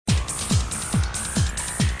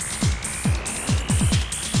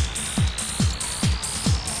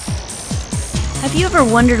Have you ever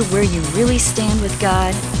wondered where you really stand with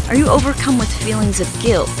God? Are you overcome with feelings of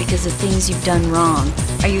guilt because of things you've done wrong?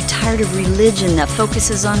 Are you tired of religion that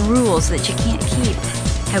focuses on rules that you can't keep?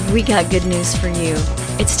 Have we got good news for you?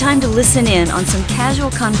 It's time to listen in on some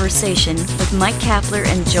casual conversation with Mike Kapler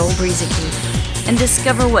and Joel Brieseke and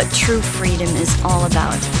discover what true freedom is all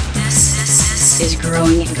about. This is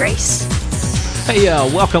Growing in Grace. Hey,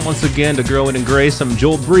 welcome once again to Growing in Grace. I'm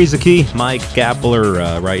Joel Brieseke, Mike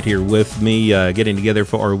Kapler right here with me, getting together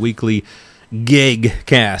for our weekly gig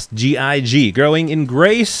cast, G-I-G, Growing in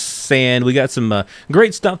Grace, and we got some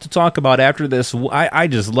great stuff to talk about after this. I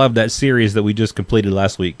just love that series that we just completed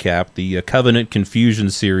last week, Cap, the Covenant Confusion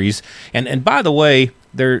series, and by the way,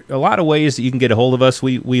 there are a lot of ways that you can get a hold of us.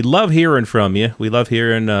 We love hearing from you. We love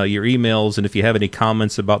hearing your emails, and if you have any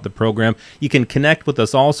comments about the program, you can connect with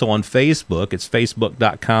us also on Facebook. It's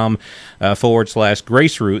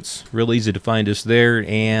facebook.com/Grace Roots. Real easy to find us there.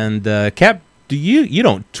 And Cap, you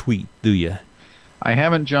don't tweet, do you? I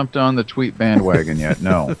haven't jumped on the tweet bandwagon yet,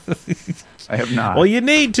 no. I have not. Well, you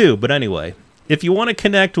need to, but anyway, if you want to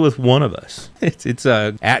connect with one of us, it's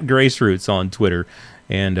at Grace Roots on Twitter.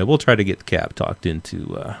 And we'll try to get Cap talked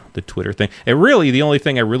into the Twitter thing. And really, the only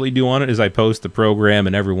thing I really do on it is I post the program,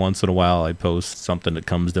 and every once in a while I post something that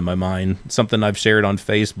comes to my mind, something I've shared on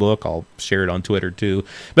Facebook. I'll share it on Twitter too.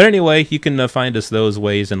 But anyway, you can find us those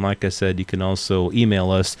ways, and like I said, you can also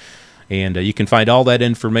email us, and you can find all that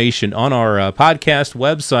information on our podcast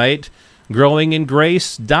website,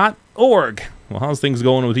 growingingrace.org. Well, how's things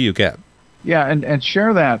going with you, Cap? Yeah, and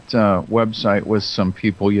share that website with some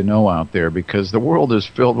people you know out there, because the world is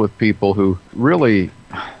filled with people who really,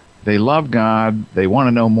 they love God, they want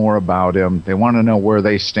to know more about Him, they want to know where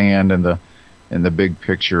they stand in the big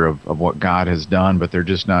picture of what God has done, but they're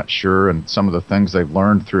just not sure, and some of the things they've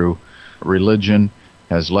learned through religion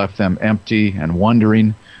has left them empty and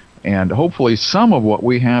wondering, and hopefully some of what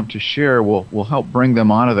we have to share will help bring them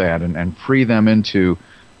out of that and free them into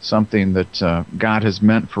something that God has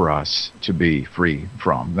meant for us to be free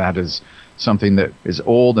from. That is something that is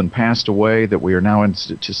old and passed away, that we are now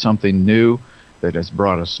into something new that has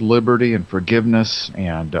brought us liberty and forgiveness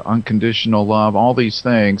and unconditional love, all these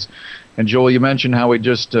things. And Joel, you mentioned how we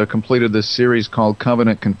just completed this series called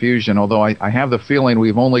Covenant Confusion, although I have the feeling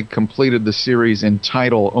we've only completed the series in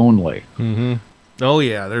title only. Mm-hmm. Oh,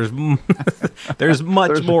 yeah, there's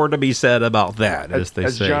much more to be said about that, as they say.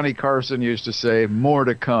 As Johnny Carson used to say, more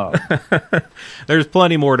to come. There's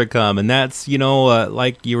plenty more to come, and that's,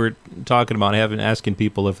 like you were talking about, asking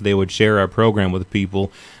people if they would share our program with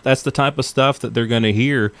people. That's the type of stuff that they're going to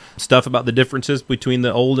hear, stuff about the differences between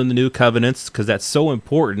the old and the new covenants, because that's so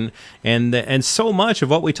important, and so much of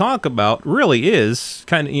what we talk about really is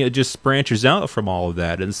kind of, just branches out from all of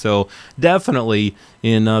that, and so definitely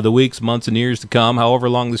in the weeks, months, and years to come, however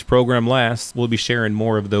long this program lasts, we'll be sharing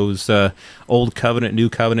more of those old covenant, new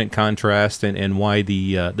covenant contrast, and why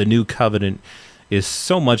the new covenant is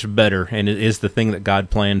so much better, and it is the thing that God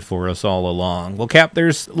planned for us all along. Well, Cap,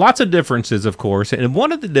 there's lots of differences, of course, and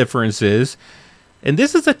one of the differences, and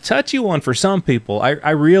this is a touchy one for some people, I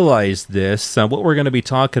realize this, what we're going to be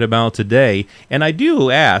talking about today, and I do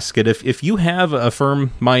ask that if you have a firm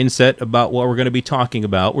mindset about what we're going to be talking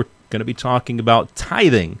about, we're going to be talking about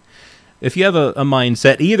tithing. If you have a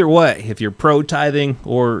mindset, either way, if you're pro-tithing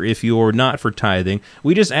or if you're not for tithing,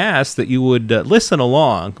 we just ask that you would listen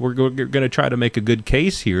along. We're going to try to make a good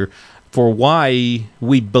case here for why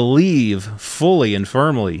we believe fully and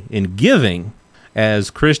firmly in giving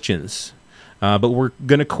as Christians. But we're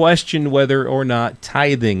going to question whether or not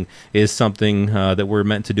tithing is something that we're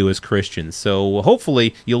meant to do as Christians. So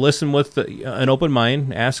hopefully you'll listen with an open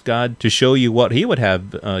mind, ask God to show you what He would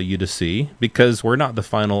have you to see, because we're not the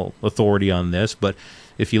final authority on this. But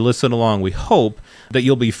if you listen along, we hope that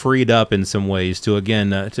you'll be freed up in some ways to,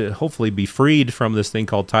 again, to hopefully be freed from this thing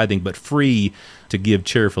called tithing, but free to give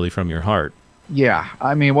cheerfully from your heart. Yeah,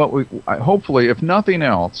 I mean, hopefully, if nothing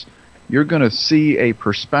else, you're going to see a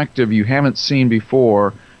perspective you haven't seen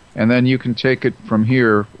before, and then you can take it from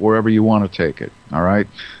here wherever you want to take it, all right?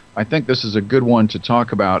 I think this is a good one to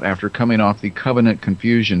talk about after coming off the Covenant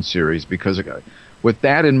Confusion series, because with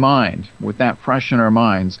that in mind, with that fresh in our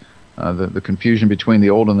minds, the confusion between the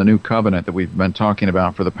Old and the New Covenant that we've been talking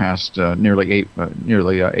about for the past nearly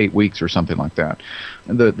 8 weeks or something like that.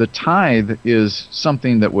 The tithe is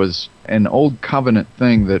something that was an Old Covenant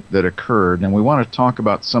thing that occurred, and we want to talk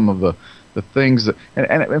about some of the things that.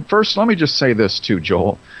 And first, let me just say this too,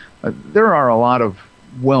 Joel. There are a lot of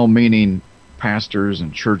well-meaning pastors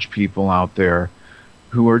and church people out there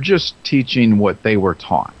who are just teaching what they were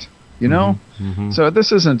taught. You know? Mm-hmm. So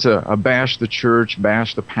this isn't a bash the church,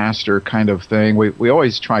 bash the pastor kind of thing. We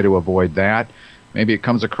always try to avoid that. Maybe it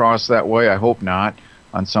comes across that way. I hope not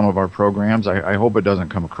on some of our programs. I hope it doesn't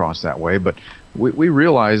come across that way. But we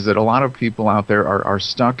realize that a lot of people out there are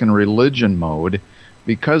stuck in religion mode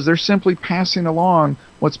because they're simply passing along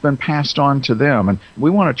what's been passed on to them. And we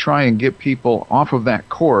want to try and get people off of that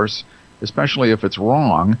course, especially if it's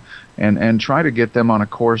wrong, and try to get them on a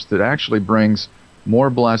course that actually brings more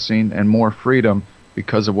blessing and more freedom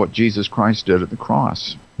because of what Jesus Christ did at the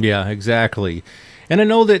cross. Yeah, exactly. And I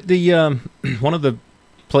know that the one of the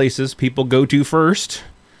places people go to first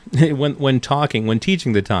when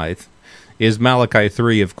teaching the tithe is Malachi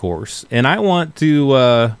 3, of course. And I want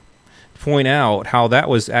to point out how that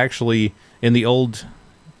was actually in the Old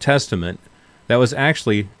Testament. That was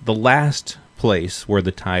actually the last place where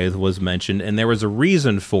the tithe was mentioned, and there was a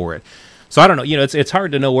reason for it. So I don't know. It's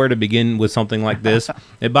hard to know where to begin with something like this.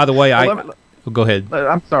 And by the way, go ahead.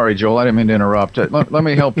 I'm sorry, Joel. I didn't mean to interrupt. Let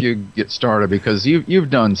me help you get started because you've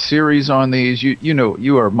done series on these. You know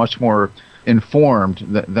you are much more informed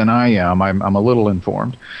than I am. I'm a little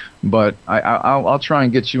informed, but I'll try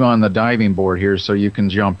and get you on the diving board here so you can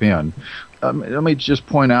jump in. Let me just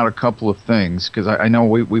point out a couple of things because I know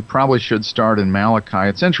we probably should start in Malachi.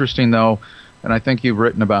 It's interesting though, and I think you've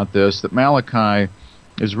written about this, that Malachi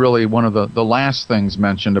is really one of the last things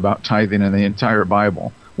mentioned about tithing in the entire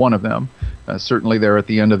Bible. One of them. Certainly there at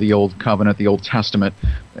the end of the Old Covenant, the Old Testament.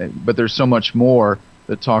 But there's so much more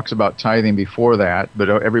that talks about tithing before that. But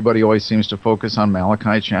everybody always seems to focus on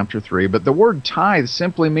Malachi chapter 3. But the word tithe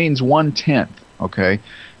simply means 1/10, okay?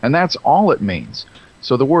 And that's all it means.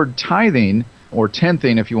 So the word tithing, or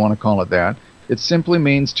tenthing if you want to call it that, it simply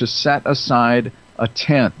means to set aside a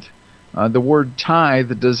tenth. The word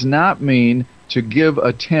tithe does not mean to give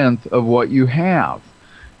a tenth of what you have.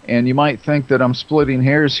 And you might think that I'm splitting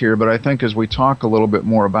hairs here, but I think as we talk a little bit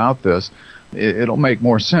more about this, it'll make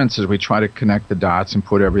more sense as we try to connect the dots and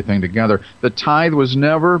put everything together. The tithe was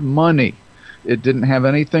never money. It didn't have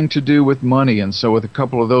anything to do with money. And so with a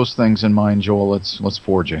couple of those things in mind, Joel, let's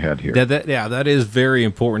forge ahead here. That is very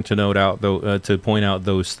important to note out, though, to point out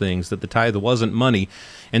those things, that the tithe wasn't money.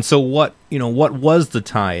 And so what was the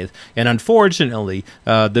tithe? And unfortunately,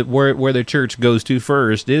 where the church goes to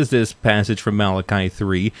first is this passage from Malachi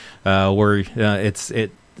 3, where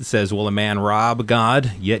it says, "Will a man rob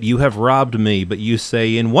God? Yet you have robbed me. But you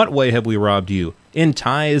say, in what way have we robbed you? In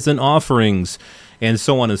tithes and offerings." And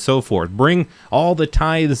so on and so forth. "Bring all the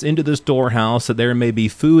tithes into the storehouse, that there may be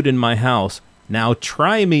food in my house. Now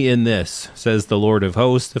try me in this, says the Lord of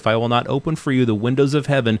hosts, if I will not open for you the windows of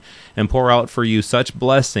heaven and pour out for you such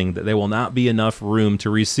blessing that there will not be enough room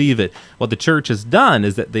to receive it." What the church has done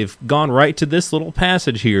is that they've gone right to this little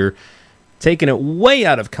passage here, taken it way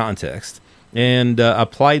out of context, and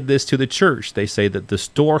applied this to the church. They say that the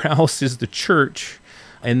storehouse is the church,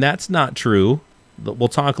 and that's not true. We'll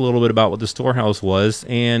talk a little bit about what the storehouse was,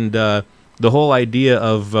 and the whole idea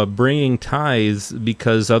of bringing tithes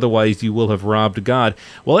because otherwise you will have robbed God.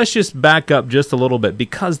 Well, let's just back up just a little bit,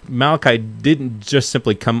 because Malachi didn't just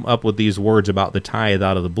simply come up with these words about the tithe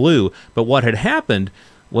out of the blue, but what had happened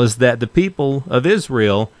was that the people of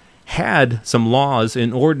Israel had some laws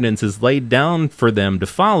and ordinances laid down for them to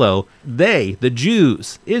follow. They, the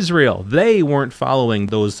Jews, Israel, they weren't following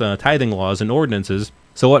those tithing laws and ordinances.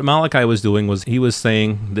 So what Malachi was doing was he was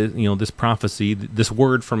saying that, this prophecy, this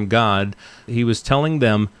word from God, he was telling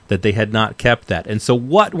them that they had not kept that. And so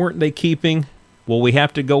what weren't they keeping? Well, we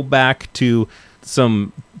have to go back to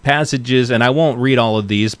some passages, and I won't read all of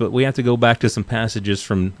these, but we have to go back to some passages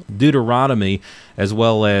from Deuteronomy, as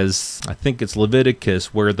well as, I think it's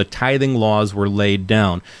Leviticus, where the tithing laws were laid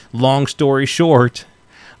down. Long story short,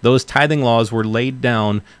 those tithing laws were laid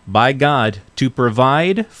down by God to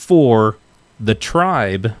provide for the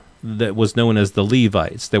tribe that was known as the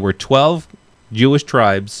Levites. There were 12 Jewish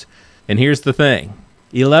tribes, and here's the thing.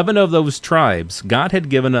 11 of those tribes, God had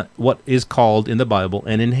given what is called in the Bible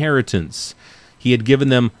an inheritance. He had given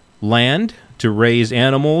them land to raise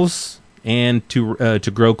animals and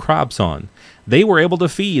to grow crops on. They were able to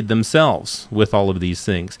feed themselves with all of these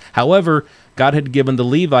things. However, God had given the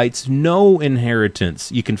Levites no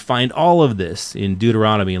inheritance. You can find all of this in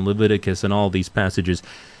Deuteronomy and Leviticus and all these passages.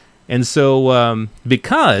 And so,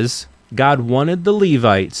 because God wanted the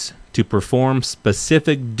Levites to perform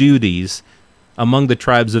specific duties among the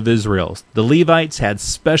tribes of Israel, the Levites had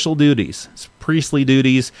special duties, priestly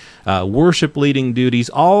duties, worship leading duties,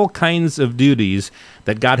 all kinds of duties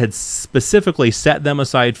that God had specifically set them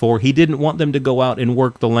aside for. He didn't want them to go out and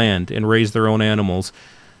work the land and raise their own animals.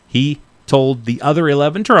 He told the other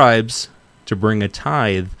 11 tribes to bring a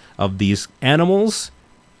tithe of these animals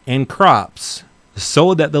and crops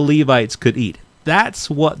so that the Levites could eat. That's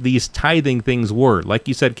what these tithing things were. Like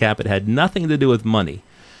you said, Cap, it had nothing to do with money,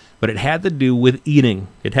 but it had to do with eating.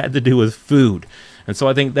 It had to do with food. And so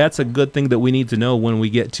I think that's a good thing that we need to know when we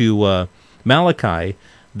get to Malachi,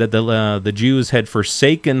 that the Jews had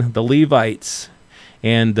forsaken the Levites.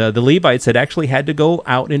 And the Levites had actually had to go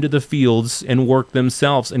out into the fields and work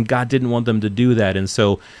themselves, and God didn't want them to do that. And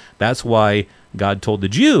so that's why God told the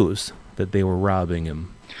Jews that they were robbing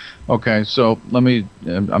him. Okay, so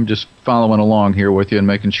I'm just following along here with you and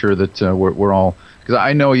making sure that we're all, because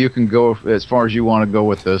I know you can go as far as you want to go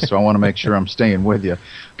with this, so I want to make sure I'm staying with you.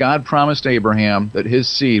 God promised Abraham that his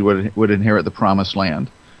seed would inherit the promised land.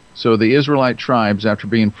 So the Israelite tribes, after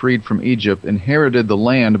being freed from Egypt, inherited the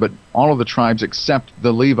land, but all of the tribes except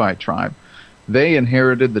the Levite tribe. They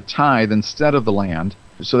inherited the tithe instead of the land,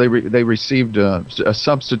 so they received a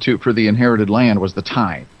substitute for the inherited land was the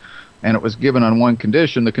tithe. And it was given on one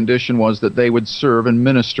condition. The condition was that they would serve and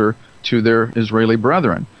minister to their Israeli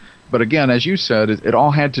brethren. But again, as you said, it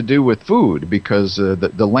all had to do with food, because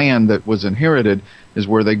the land that was inherited is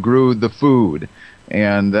where they grew the food,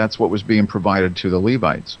 and that's what was being provided to the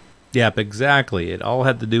Levites. Yep, exactly. It all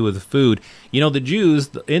had to do with food. You know, the Jews,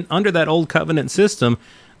 under that old covenant system,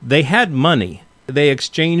 they had money. They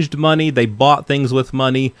exchanged money. They bought things with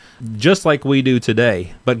money, just like we do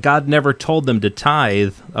today. But God never told them to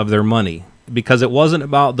tithe of their money, because it wasn't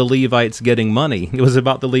about the Levites getting money. It was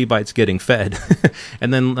about the Levites getting fed.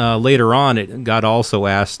 And then later on, God also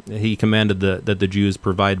he commanded that the Jews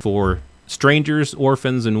provide for strangers,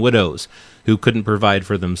 orphans, and widows who couldn't provide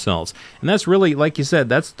for themselves. And that's really, like you said,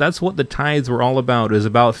 that's what the tithes were all about, is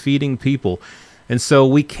about feeding people. And so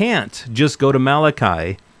we can't just go to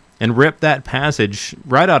Malachi and rip that passage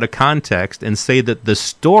right out of context and say that the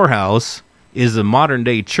storehouse is a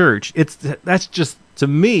modern-day church. That's just, to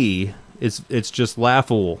me, it's just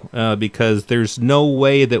laughable, because there's no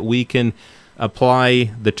way that we can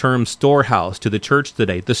apply the term storehouse to the church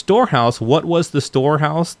today. The storehouse, what was the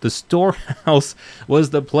storehouse? The storehouse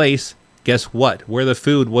was the place, guess what, where the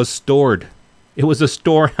food was stored. It was a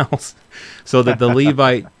storehouse, so that the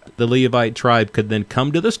Levite tribe could then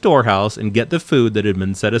come to the storehouse and get the food that had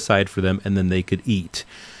been set aside for them, and then they could eat.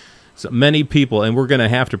 So many people, and we're going to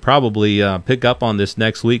have to probably pick up on this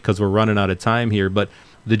next week because we're running out of time here, but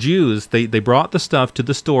the Jews, they brought the stuff to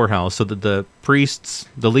the storehouse so that the priests,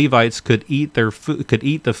 the Levites, could eat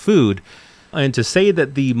the food. And to say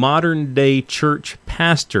that the modern day church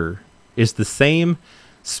pastor is the same,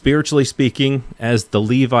 spiritually speaking, as the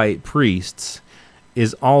Levite priests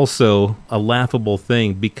is also a laughable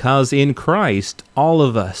thing, because in Christ, all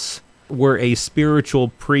of us were a spiritual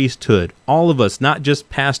priesthood. All of us, not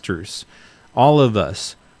just pastors, all of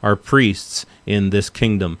us are priests in this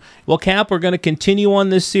kingdom. Well, Cap, we're going to continue on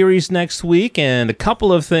this series next week, and a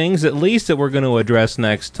couple of things at least that we're going to address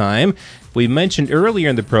next time. We mentioned earlier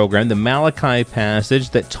in the program the Malachi passage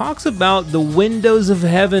that talks about the windows of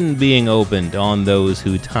heaven being opened on those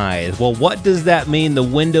who tithe. Well, what does that mean, the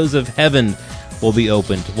windows of heaven will be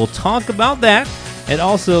opened? We'll talk about that. And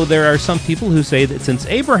also, there are some people who say that since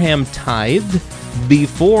Abraham tithed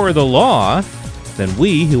before the law, then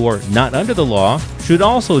we, who are not under the law, should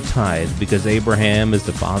also tithe, because Abraham is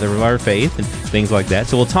the father of our faith and things like that.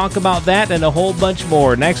 So we'll talk about that and a whole bunch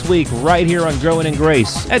more next week right here on Growing in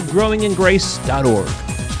Grace at growingingrace.org.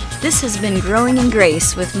 This has been Growing in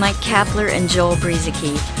Grace with Mike Kapler and Joel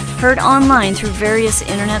Brieseke, heard online through various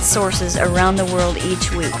internet sources around the world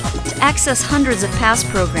each week. To access hundreds of past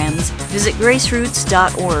programs, visit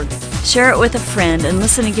graceroots.org. Share it with a friend and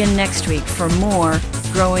listen again next week for more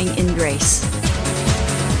Growing in Grace.